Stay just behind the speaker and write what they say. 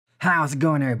How's it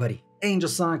going, everybody? Angel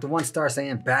Sonic, the one-star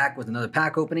Saiyan, back with another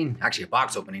pack opening, actually a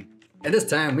box opening. And this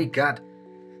time we got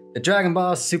the Dragon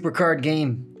Ball Super Card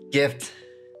Game Gift,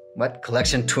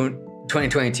 Collection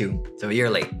 2022. So a year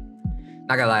late.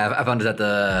 Not gonna lie, I found this at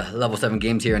the Level 7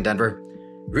 Games here in Denver.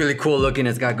 Really cool looking.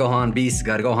 It's got Gohan Beast,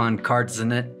 got Gohan cards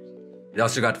in it. It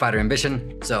also got Fighter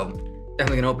Ambition. So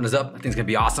definitely gonna open this up. I think it's gonna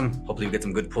be awesome. Hopefully we get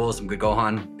some good pulls, some good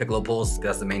Gohan, Piccolo pulls.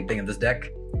 That's the main thing of this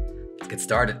deck. Let's get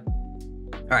started.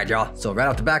 All right, y'all. So right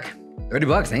off the back,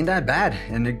 $30 ain't that bad,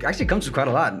 and it actually comes with quite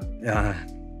a lot.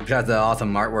 Besides the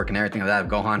awesome artwork and everything of that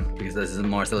of Gohan, because this is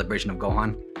more a celebration of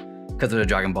Gohan because of the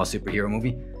Dragon Ball superhero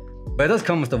movie. But it does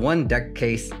come with the one deck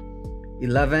case,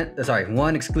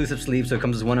 one exclusive sleeve, so it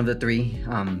comes with one of the three.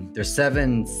 There's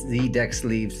 7 Z deck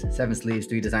sleeves, 7 sleeves,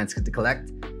 3 designs to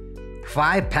collect,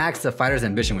 5 packs of Fighter's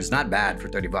Ambition, which is not bad for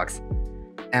 $30,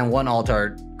 and 1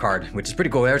 alt-art card, which is pretty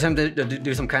cool. Every time they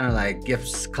do some kind of like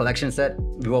gifts collection set,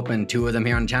 we've opened 2 of them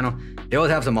here on the channel. They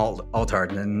always have some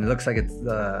alt-art, and it looks like it's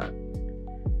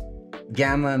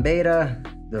Gamma and Beta,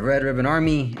 the Red Ribbon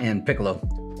Army, and Piccolo.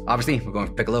 Obviously, we're going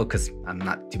for Piccolo because I'm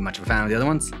not too much of a fan of the other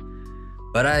ones.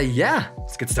 But yeah,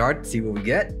 let's get started, see what we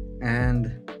get.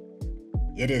 And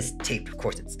it is taped. Of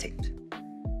course it's taped.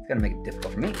 It's gonna make it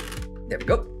difficult for me. There we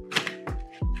go.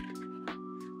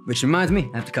 Which reminds me,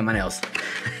 I have to cut my nails.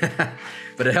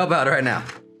 But it'll help out right now.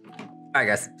 All right,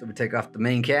 guys, so we take off the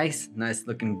main case. Nice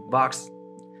looking box.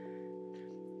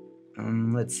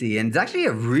 Let's see, and it's actually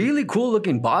a really cool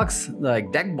looking box,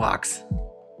 like deck box.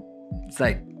 It's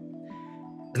like,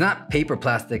 it's not paper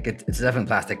plastic, it's definitely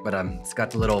plastic, but it's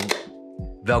got the little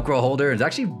Velcro holder. It's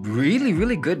actually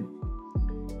really good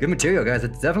material, guys.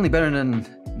 It's definitely better than,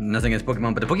 nothing against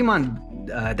Pokemon, but the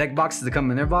Pokemon deck boxes that come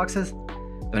in their boxes,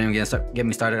 don't even get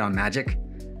me started on Magic.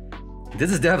 This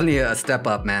is definitely a step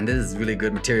up, man. This is really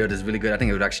good material. This is really good. I think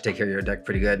it would actually take care of your deck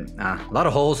pretty good. A lot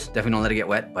of holes, definitely don't let it get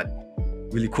wet, but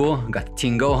really cool. Got the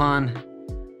Teen Gohan,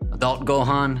 Adult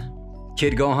Gohan,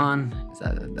 Kid Gohan, is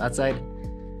that side?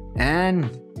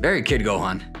 And very Kid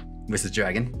Gohan, Mrs.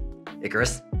 Dragon,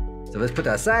 Icarus. So let's put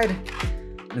that aside.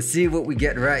 Let's see what we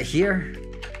get right here.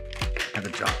 I have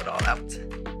to drop it all out.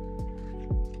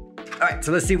 All right,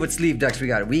 so let's see what sleeve decks we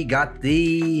got. We got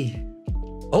the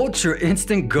Ultra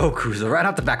Instant Goku. So right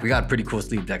off the back, we got pretty cool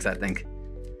sleeve decks, I think.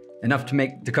 Enough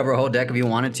to cover a whole deck if you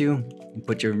wanted to.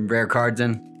 Put your rare cards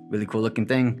in. Really cool looking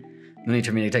thing. No need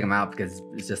for me to take them out because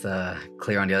it's just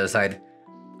clear on the other side.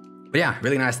 But yeah,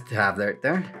 really nice to have there.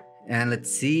 And let's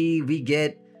see, we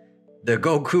get the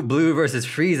Goku Blue versus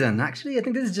Frieza. Actually, I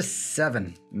think this is just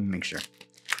 7. Let me make sure.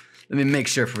 Let me make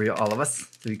sure for all of us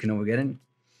so you can know what we're getting.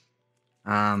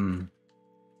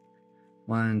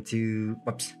 1, 2,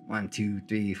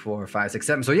 3, 4, 5, 6,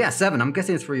 7. So yeah, 7. I'm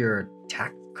guessing it's for your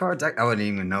attack cards. I wouldn't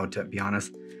even know, to be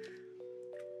honest.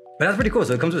 But that's pretty cool.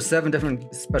 So it comes with 7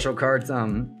 different special cards,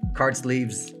 card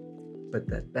sleeves. Put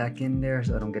that back in there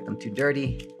so I don't get them too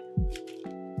dirty.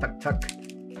 Tuck.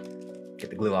 Get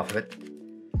the glue off of it.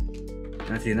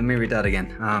 Let's see, let me read that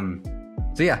again.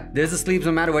 So yeah, there's the sleeves.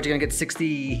 No matter what, you're gonna get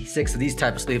 66 of these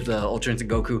type of sleeves, the Ultra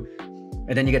Instant Goku.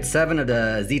 And then you get 7 of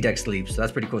the Z deck sleeves. So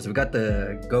that's pretty cool. So we got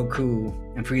the Goku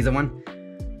and Frieza one.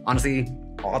 Honestly,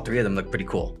 all 3 of them look pretty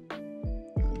cool.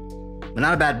 But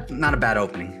not a bad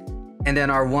opening. And then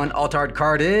our 1 alt-art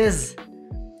card is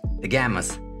the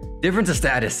Gammas. Difference of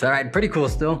status. All right, pretty cool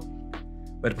still.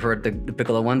 But for the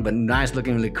Piccolo one, but nice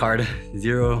looking card.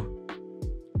 0.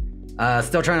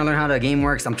 Still trying to learn how the game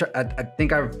works. I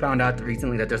think I found out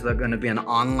recently that there's going to be an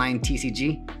online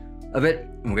TCG of it.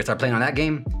 And we're going to start playing on that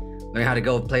game. Learn how to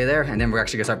go play there. And then we're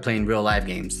actually going to start playing real live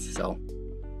games. So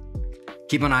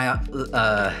keep an eye out.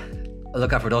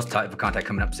 Look out for those type of content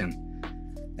coming up soon.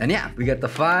 And yeah, we get the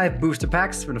 5 booster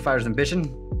packs for the Fighter's Ambition.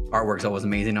 Artwork's always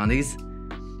amazing on these.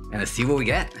 And let's see what we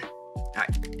get. All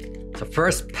right, so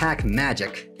first pack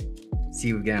Magic.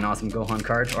 See, we get an awesome Gohan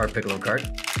card or a Piccolo card.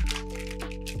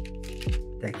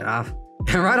 Take that off.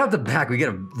 And right off the back, we get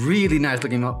a really nice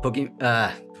looking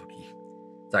sorry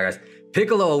guys,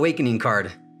 Piccolo Awakening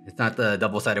card. It's not the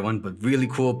double-sided one, but really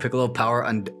cool. Piccolo Power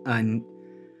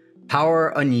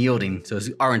Power Unyielding. So it's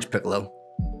orange Piccolo.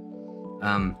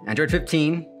 Android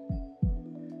 15,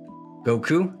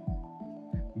 Goku,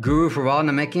 Guru for all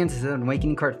Namekians. Is it an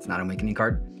awakening card? It's not an awakening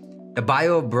card. The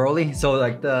Bio Broly. So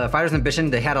like the Fighter's Ambition,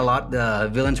 they had a lot,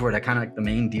 the villains were kind of like the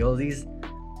main deal of these.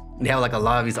 And they have like a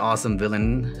lot of these awesome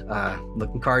villain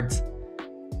looking cards.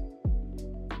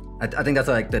 I think that's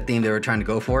like the theme they were trying to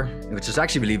go for, which is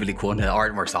actually really cool. And the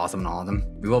artwork's awesome in all of them.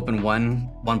 We've opened one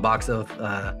box of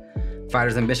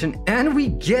Fighter's Ambition, and we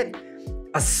get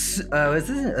a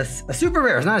super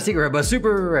rare. It's not a secret rare, but a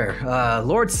super rare.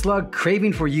 Lord Slug,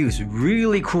 Craving for Use.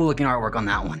 Really cool looking artwork on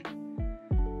that one.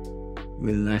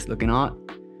 Really nice looking art.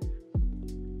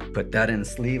 Put that in the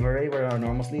sleeve already. Where are our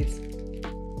normal sleeves?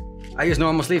 I use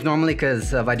normal sleeves normally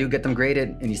because if I do get them graded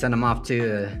and you send them off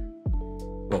to,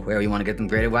 well, wherever you want to get them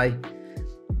graded, why?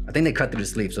 I think they cut through the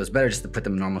sleeve, so it's better just to put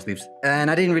them in normal sleeves. And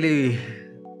I didn't really,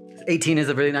 18 is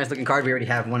a really nice looking card. We already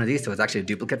have one of these, so it's actually a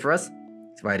duplicate for us.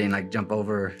 That's why I didn't like jump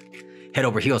over, head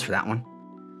over heels for that one.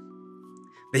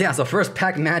 But yeah, so first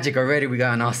pack magic already, we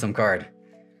got an awesome card.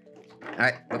 All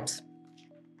right, whoops.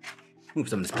 Move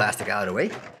some of this plastic out of the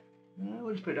way.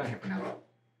 We'll just put it down here for now.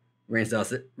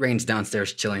 Rain's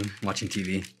downstairs chilling, watching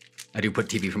TV. I do put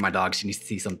TV for my dog. She needs to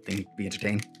see something, be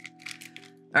entertained.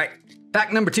 All right,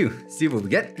 pack number 2. See what we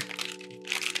get.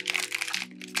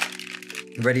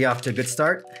 Ready off to a good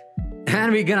start.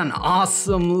 And we get an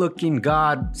awesome looking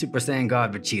God, Super Saiyan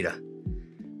God Vegeta.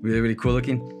 Really, really cool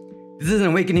looking. This is an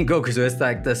Awakening Goku, so it's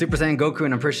like the Super Saiyan Goku,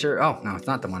 and I'm pretty sure, oh, no, it's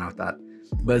not the one I thought.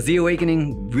 But Z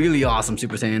Awakening, really awesome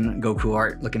Super Saiyan Goku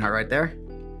art, looking art right there.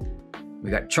 We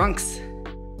got Trunks,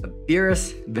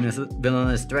 Beerus,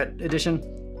 Villainous Threat Edition,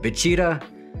 Vegeta,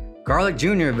 Garlic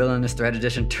Jr. Villainous Threat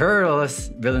Edition, Turles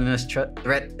Villainous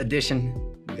Threat Edition.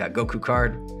 We got Goku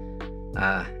card,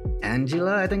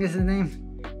 Angela, I think is his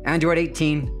name, Android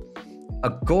 18, a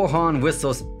Gohan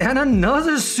Whistles, and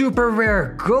another super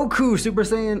rare Goku Super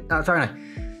Saiyan.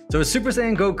 So it's Super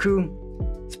Saiyan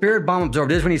Goku, Spirit Bomb Absorb.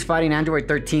 This is when he's fighting Android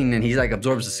 13 and he's like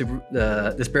absorbs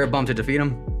the Spirit Bomb to defeat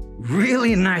him.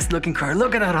 Really nice looking card.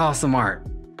 Look at that awesome art.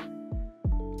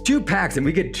 2 packs and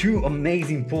we get 2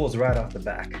 amazing pulls right off the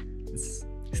back.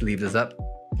 Let's leave this up.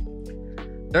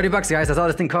 30 bucks, guys. That's all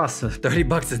this thing costs. So 30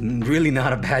 bucks is really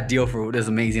not a bad deal for this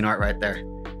amazing art right there.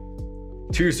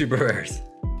 2 super rares.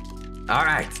 All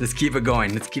right, let's keep it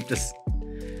going. Let's keep this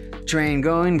train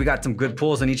going. We got some good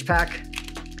pulls in each pack.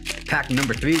 Pack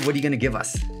number 3, what are you gonna give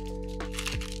us?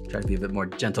 Try to be a bit more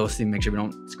gentle, see, make sure we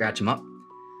don't scratch them up.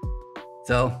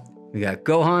 So we got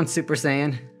Gohan Super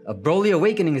Saiyan. A Broly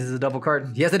Awakening is a double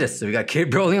card. Yes, it is. So we got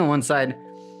Kid Broly on one side,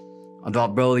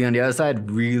 Adult Broly on the other side.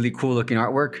 Really cool looking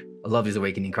artwork. I love these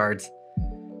Awakening cards.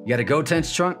 You got a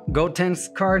Goten's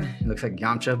card. It looks like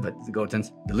Yamcha, but it's a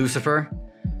Goten's. The Lucifer,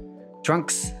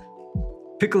 Trunks,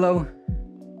 Piccolo,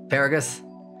 Paragus.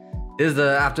 This is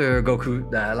the after Goku,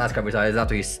 the last card we saw is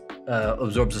after he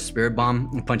absorbs the Spirit Bomb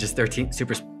and punches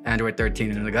Super Android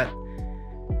 13 in the gut.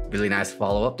 Really nice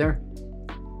follow up there.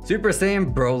 Super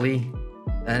Saiyan Broly,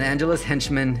 an Angelus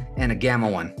Henchman, and a Gamma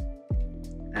one.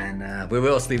 And we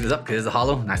will sleeve this up because it's a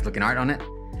hollow. Nice looking art on it.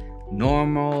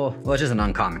 Normal, well, it's just an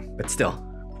uncommon, but still,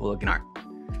 cool looking art.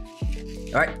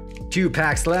 All right, 2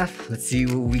 packs left. Let's see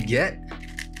what we get.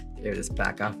 Tear this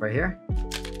pack off right here.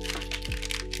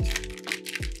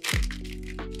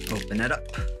 Open it up.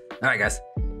 All right, guys.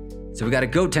 So we got a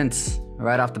Goten's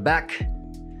right off the back.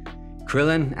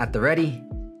 Krillin at the ready.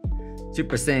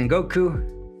 Super Saiyan Goku.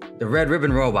 The Red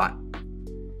Ribbon Robot.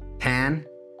 Pan.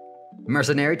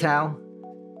 Mercenary Tao.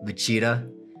 Vegeta.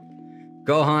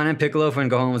 Gohan and Piccolo when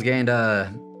Gohan was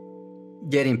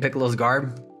getting Piccolo's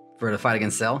garb for the fight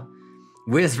against Cell.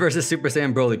 Wiz versus Super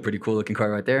Saiyan Broly. Pretty cool looking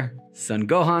card right there. Son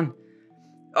Gohan.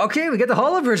 Okay, we get the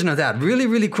holo version of that. Really,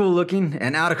 really cool looking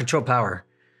and out of control power.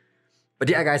 But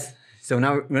yeah, guys. So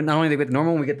now not only do we get the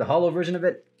normal one, we get the holo version of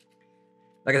it.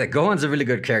 Like I said, Gohan's a really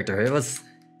good character.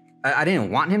 I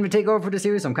didn't want him to take over for the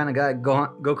series, so I'm kind of glad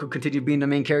Goku continued being the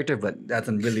main character, but that's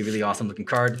a really, really awesome looking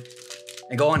card.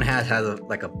 And Gohan has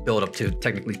a build up to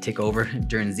technically take over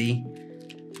during Z.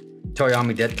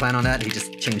 Toriyama did plan on that. He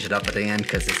just changed it up at the end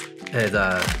because his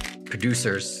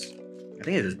producers, I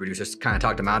think his producers kind of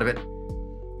talked him out of it.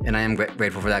 And I am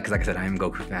grateful for that because like I said, I am a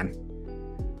Goku fan.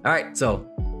 All right, so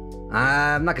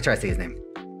I'm not gonna try to say his name.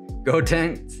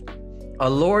 Goten's a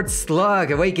Lord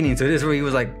Slug Awakening. So this is where he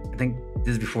was like, I think this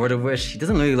is before the wish. He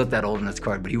doesn't really look that old in this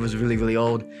card, but he was really, really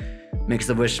old. Makes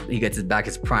the wish, he gets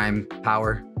his prime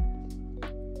power.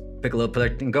 Piccolo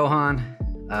protecting Gohan.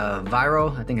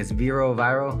 Vyro, I think it's Vyro,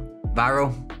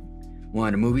 one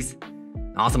of the movies.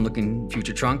 Awesome looking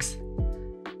future Trunks.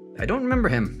 I don't remember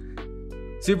him.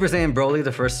 Super Saiyan Broly,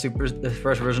 the first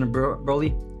version of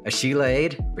Broly. A Sheila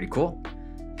Aid, pretty cool.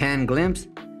 Pan Glimpse,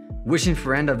 Wishing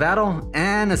for End of Battle,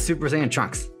 and a Super Saiyan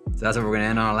Trunks. So that's what we're gonna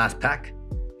end on our last pack.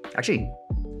 Actually,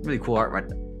 really cool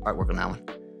artwork on that one.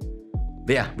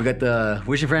 But yeah, we got the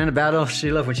Wishing for End of Battle,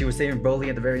 Sheila when she was saving Broly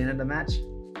at the very end of the match,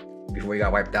 before he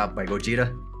got wiped out by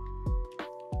Gogeta.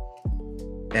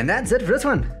 And that's it for this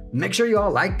one. Make sure you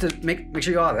all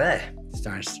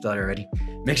Starting to stutter already.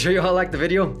 Make sure you all like the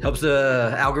video. Helps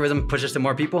the algorithm push us to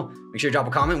more people. Make sure you drop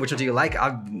a comment. Which one do you like?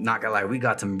 I'm not gonna lie, we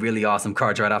got some really awesome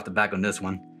cards right off the back on this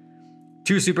one.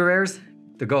 2 super rares,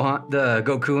 the Gohan, the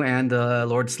Goku, and the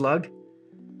Lord Slug.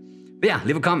 But yeah,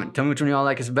 leave a comment. Tell me which one y'all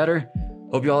like is better.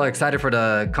 Hope you all are excited for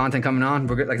the content coming on.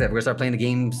 Like I said, we're gonna start playing the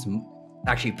games,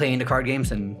 actually playing the card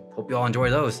games, and hope you all enjoy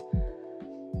those.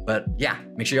 But yeah,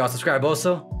 make sure you all subscribe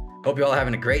also. Hope you all are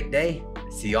having a great day.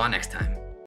 See you all next time.